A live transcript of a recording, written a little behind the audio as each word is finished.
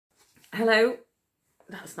Hello.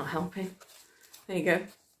 That's not helping. There you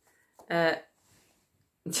go.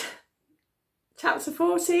 Chapter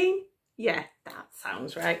 14? Yeah, that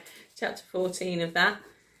sounds right. Chapter 14 of that.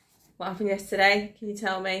 What happened yesterday? Can you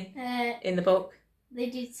tell me? In the book? They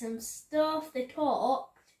did some stuff, they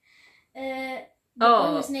talked. The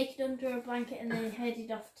boy was naked under a blanket and they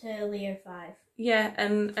headed off to Leo 5. Yeah,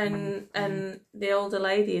 and the older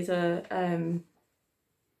lady is a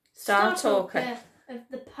Star Talker of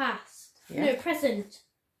the past. Yeah. No, present.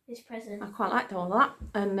 It's present. I quite liked all that.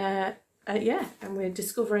 And yeah, and we're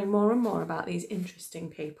discovering more and more about these interesting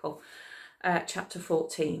people. Chapter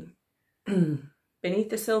 14. Beneath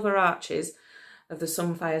the silver arches of the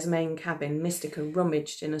Sunfire's main cabin, Mystica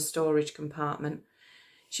rummaged in a storage compartment.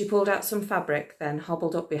 She pulled out some fabric, then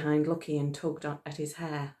hobbled up behind Lucky and tugged at his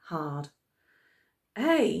hair hard.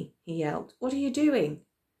 "Hey," he yelped, "what are you doing?"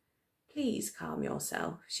 "Please calm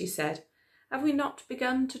yourself," she said. "Have we not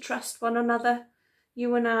begun to trust one another?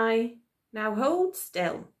 You and I. Now hold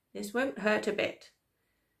still. This won't hurt a bit."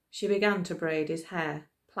 She began to braid his hair,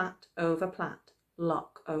 plait over plait,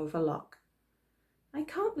 lock over lock. "I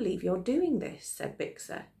can't believe you're doing this," said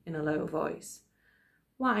Bixer in a low voice.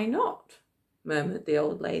 "Why not?" murmured the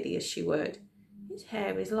old lady as she worked. "His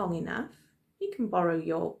hair is long enough. He can borrow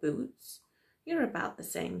your boots. You're about the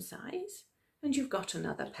same size, and you've got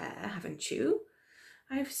another pair, haven't you?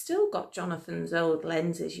 I've still got Jonathan's old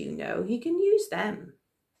lenses, you know. He can use them."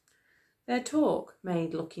 Their talk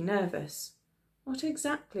made Lucky nervous. What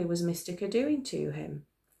exactly was Mystica doing to him?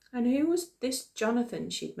 And who was this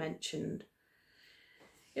Jonathan she'd mentioned?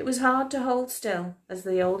 It was hard to hold still as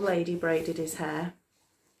the old lady braided his hair,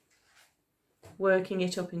 working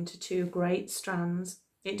it up into two great strands.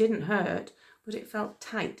 It didn't hurt, but it felt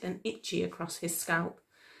tight and itchy across his scalp.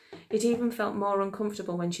 It even felt more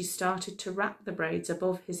uncomfortable when she started to wrap the braids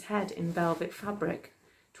above his head in velvet fabric,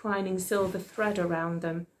 twining silver thread around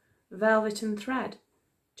them. Velvet and thread,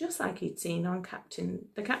 just like he'd seen on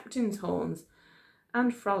the captain's horns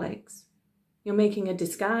and Frolic's. "You're making a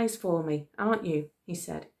disguise for me, aren't you?" he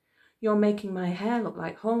said. "You're making my hair look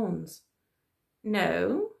like horns."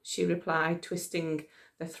 "No," she replied, twisting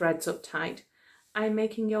the threads up tight. "I'm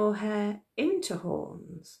making your hair into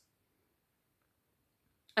horns."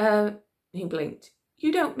 He blinked.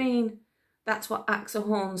 "You don't mean that's what axle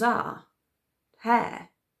horns are?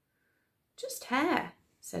 Hair?" "Just hair,"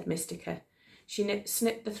 said Mystica. She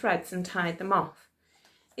snipped the threads and tied them off.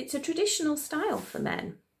 "It's a traditional style for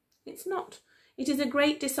men. It is a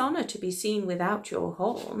great dishonour to be seen without your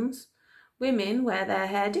horns. Women wear their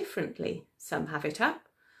hair differently. Some have it up,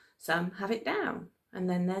 some have it down. And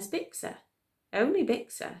then there's Bixer, only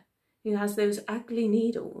Bixer, who has those ugly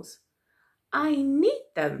needles." "I need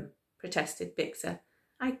them," protested Bixer.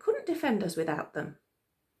 "I couldn't defend us without them."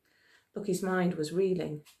 Lucky's mind was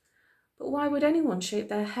reeling. "But why would anyone shape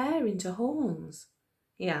their hair into horns?"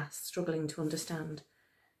 he asked, struggling to understand.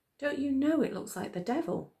 "Don't you know it looks like the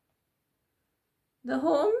devil?" "The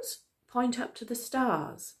horns point up to the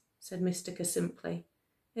stars," said Mystica simply.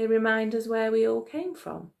 "They remind us where we all came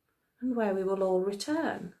from and where we will all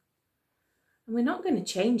return." "And we're not going to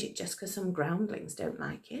change it just because some groundlings don't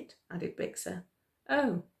like it," added Bixer.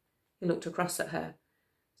 "Oh," he looked across at her.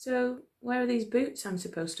 "So where are these boots I'm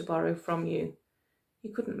supposed to borrow from you?" He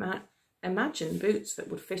couldn't imagine boots that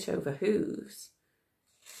would fit over hooves.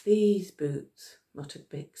 "These boots," muttered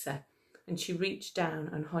Bixer, and she reached down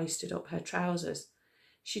and hoisted up her trousers.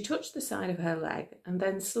 She touched the side of her leg and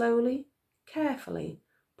then slowly, carefully,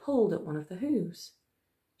 pulled at one of the hooves.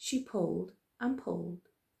 She pulled and pulled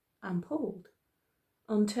and pulled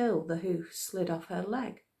until the hoof slid off her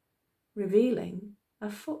leg, revealing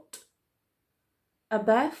a foot. A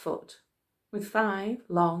bare foot with 5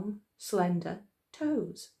 long, slender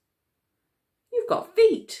toes. "You've got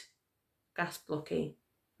feet," gasped Lucky.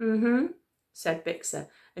 "Mm-hmm," said Bixer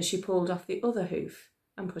as she pulled off the other hoof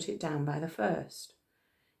and put it down by the first.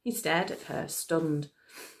 He stared at her, stunned.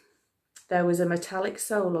 There was a metallic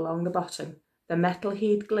sole along the bottom, the metal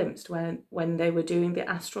he'd glimpsed when they were doing the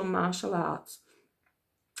astral martial arts.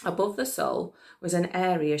 Above the sole was an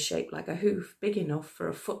area shaped like a hoof, big enough for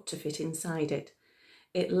a foot to fit inside it.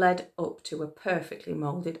 It led up to a perfectly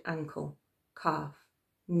moulded ankle, calf,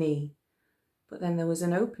 knee. But then there was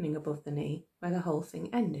an opening above the knee where the whole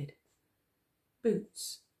thing ended.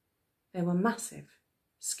 Boots. They were massive,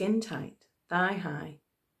 skin-tight, thigh-high.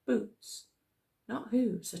 Boots. Not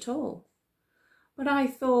hooves at all. "But I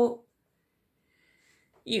thought—"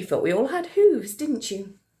 "You thought we all had hooves, didn't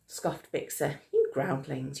you?" scoffed Bixer. "You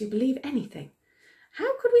groundlings, you believe anything.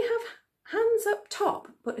 How could we have hands up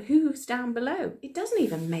top but hooves down below? It doesn't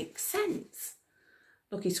even make sense."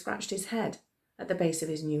 Lucky scratched his head at the base of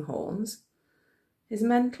his new horns. His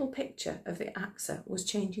mental picture of the AXA was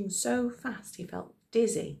changing so fast he felt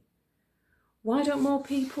dizzy. Why don't more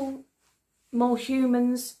people, more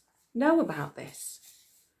humans, know about this?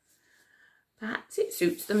 Perhaps it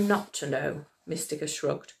suits them not to know, Mystica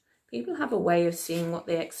shrugged. People have a way of seeing what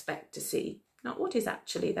they expect to see, not what is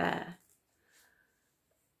actually there.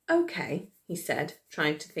 Okay, he said,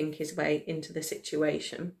 trying to think his way into the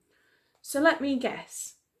situation. So let me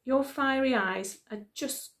guess. Your fiery eyes are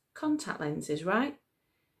just contact lenses, right?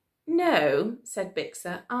 No, said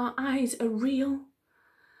Bixer. Our eyes are real.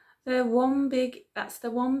 That's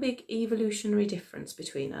the one big evolutionary difference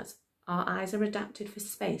between us. Our eyes are adapted for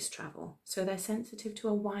space travel, so they're sensitive to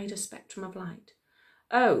a wider spectrum of light.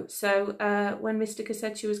 Oh, so when Mystica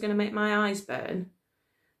said she was going to make my eyes burn?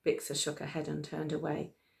 Bixer shook her head and turned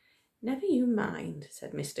away. Never you mind,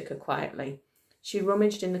 said Mystica quietly. She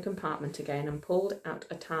rummaged in the compartment again and pulled out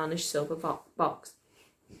a tarnished silver box.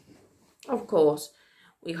 Of course,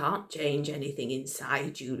 we can't change anything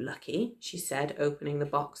inside you, Lucky, she said, opening the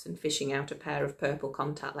box and fishing out a pair of purple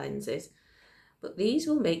contact lenses. But these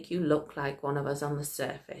will make you look like one of us on the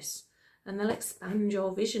surface, and they'll expand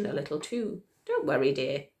your vision a little too. Don't worry,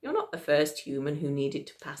 dear, you're not the first human who needed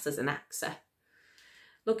to pass as an AXA.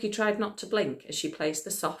 Lucky tried not to blink as she placed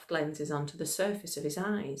the soft lenses onto the surface of his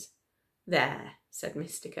eyes. There, said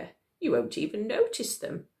Mystica, you won't even notice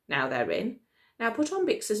them. Now they're in. Now put on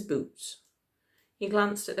Bixer's boots. He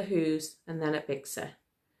glanced at the Whos and then at Bixer.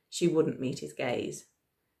 She wouldn't meet his gaze.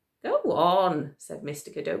 Go on, said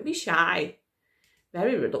Mystica, don't be shy.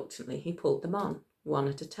 Very reluctantly he pulled them on, one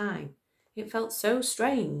at a time. It felt so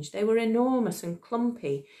strange. They were enormous and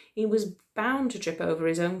clumpy. He was bound to trip over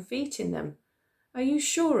his own feet in them. Are you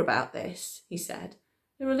sure about this? He said.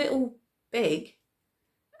 They're a little big.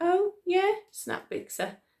 Oh, yeah, snapped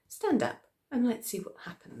Bixer. Stand up and let's see what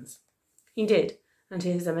happens. He did, and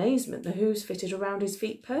to his amazement, the Whos fitted around his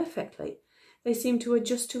feet perfectly. They seemed to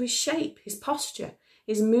adjust to his shape, his posture,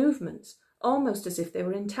 his movements, almost as if they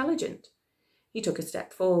were intelligent. He took a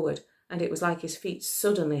step forward, and it was like his feet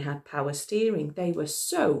suddenly had power steering. They were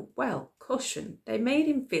so well cushioned. They made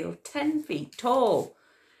him feel 10 feet tall.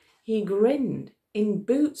 He grinned. In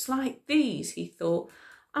boots like these, he thought,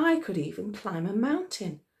 I could even climb a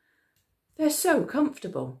mountain. They're so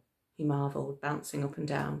comfortable, he marvelled, bouncing up and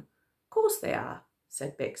down. Of course they are,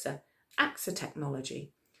 said Bixer. AXA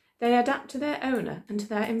technology. They adapt to their owner and to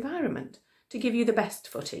their environment to give you the best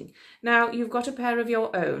footing. Now, you've got a pair of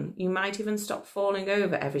your own. You might even stop falling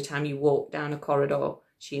over every time you walk down a corridor.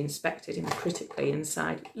 She inspected him critically and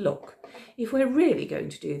sighed. Look, if we're really going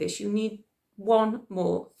to do this, you need one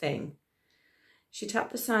more thing. She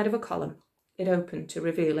tapped the side of a column. It opened to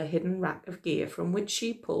reveal a hidden rack of gear from which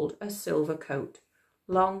she pulled a silver coat.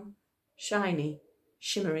 Long, shiny,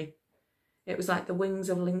 shimmery. It was like the wings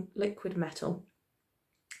of liquid metal,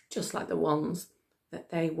 just like the ones that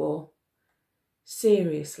they wore.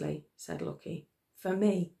 Seriously, said Lucky, for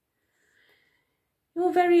me.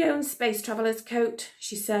 Your very own space traveller's coat,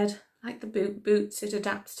 she said. Like the boots, it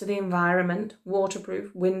adapts to the environment,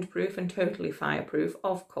 waterproof, windproof and totally fireproof,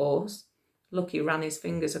 of course. Lucky ran his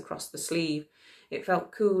fingers across the sleeve. It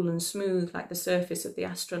felt cool and smooth like the surface of the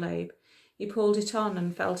astrolabe. He pulled it on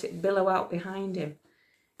and felt it billow out behind him.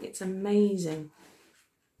 It's amazing.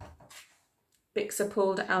 Bixer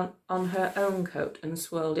pulled out on her own coat and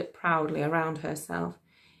swirled it proudly around herself.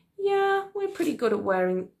 Yeah, we're pretty good at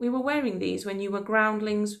we were wearing these when you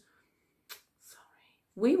groundlings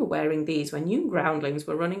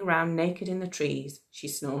were running around naked in the trees, she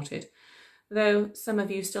snorted. Though some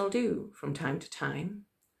of you still do from time to time.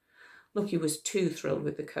 Lucky was too thrilled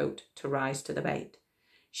with the coat to rise to the bait.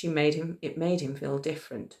 It made him feel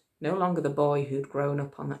different. No longer the boy who'd grown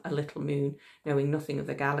up on a little moon, knowing nothing of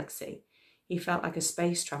the galaxy. He felt like a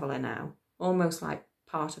space traveller now, almost like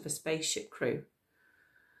part of a spaceship crew.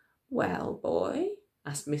 Well, boy,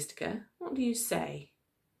 asked Mystica, what do you say?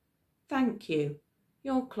 Thank you.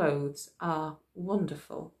 Your clothes are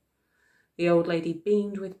wonderful. The old lady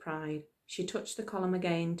beamed with pride. She touched the column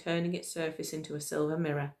again, turning its surface into a silver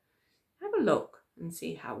mirror. Have a look and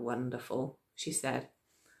see how wonderful, she said.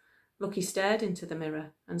 Lucky stared into the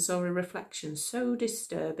mirror and saw a reflection so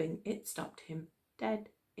disturbing it stopped him dead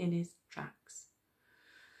in his tracks.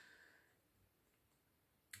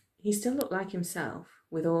 He still looked like himself,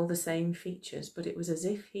 with all the same features, but it was as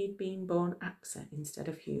if he'd been born AXA instead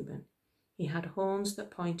of human. He had horns that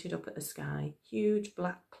pointed up at the sky, huge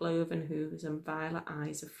black cloven hooves and violet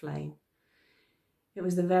eyes of flame. It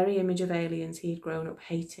was the very image of aliens he had grown up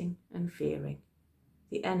hating and fearing.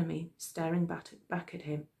 The enemy staring back at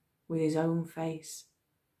him with his own face.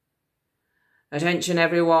 "Attention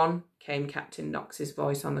everyone," came Captain Knox's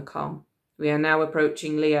voice on the comm. "We are now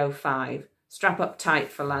approaching Leo 5. Strap up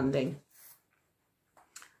tight for landing."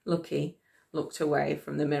 Lucky looked away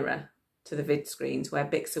from the mirror to the vid screens where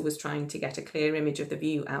Bixer was trying to get a clear image of the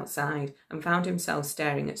view outside and found himself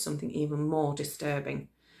staring at something even more disturbing.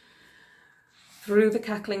 Through the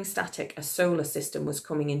cackling static, a solar system was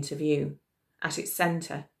coming into view. At its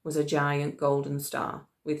centre was a giant golden star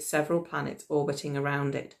with several planets orbiting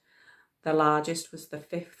around it. The largest was the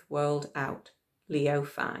fifth world out, Leo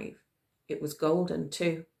 5. It was golden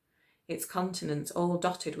too, its continents all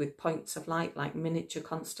dotted with points of light like miniature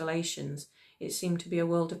constellations. It seemed to be a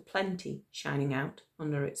world of plenty shining out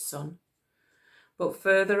under its sun. But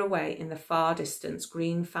further away in the far distance,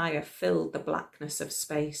 green fire filled the blackness of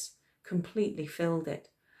space, completely filled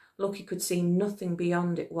it. Lucky could see nothing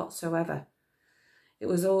beyond it whatsoever. It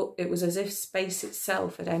was as if space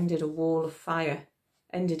itself had ended in a wall of fire.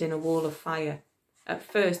 At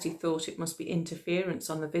first he thought it must be interference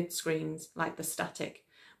on the vid screens, like the static,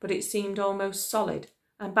 but it seemed almost solid,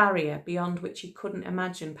 a barrier beyond which he couldn't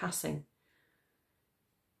imagine passing.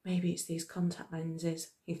 Maybe it's these contact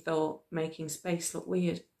lenses, he thought, making space look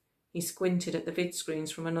weird. He squinted at the vid screens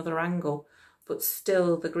from another angle, but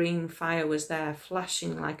still the green fire was there,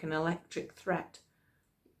 flashing like an electric threat.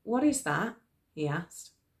 "What is that?" he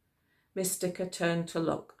asked. Mystica turned to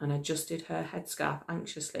look and adjusted her headscarf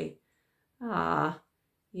anxiously. "Ah,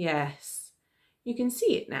 yes. You can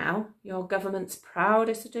see it now, your government's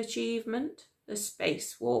proudest achievement, the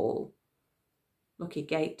space wall." Lucky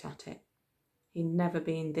gaped at it. He'd never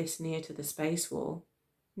been this near to the space wall,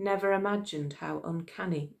 never imagined how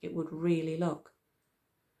uncanny it would really look.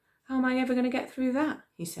 "How am I ever going to get through that?"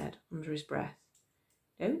 he said under his breath.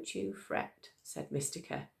 "Don't you fret," said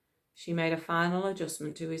Mystica. She made a final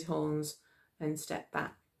adjustment to his horns, then stepped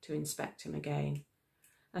back to inspect him again.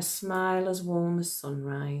 A smile as warm as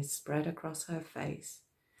sunrise spread across her face.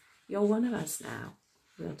 "You're one of us now.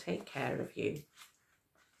 We'll take care of you."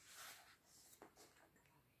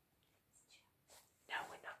 No,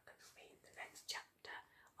 we're not going to read the next chapter,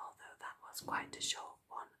 although that was quite a short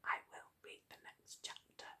one. I will read the next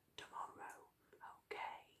chapter tomorrow.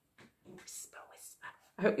 Okay. Whisper, whisper.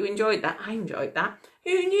 I hope you enjoyed that. I enjoyed that.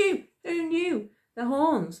 Who knew? Who knew? The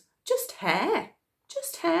horns. Just hair.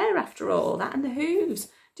 Just hair after all. That and the hooves.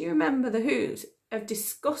 Do you remember the hooves? Have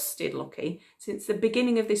disgusted Lucky since the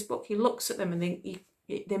beginning of this book. He looks at them and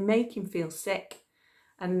they make him feel sick.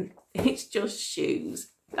 And it's just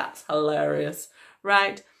shoes. That's hilarious.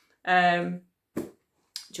 Right.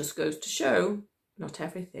 Just goes to show not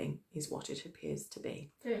everything is what it appears to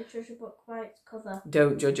be. Don't judge a book by its cover.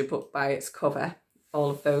 Don't judge a book by its cover. All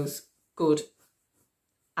of those good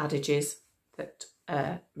adages that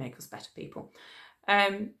make us better people.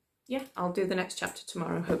 Yeah, I'll do the next chapter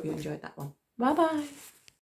tomorrow. Hope you enjoyed that one. Bye-bye.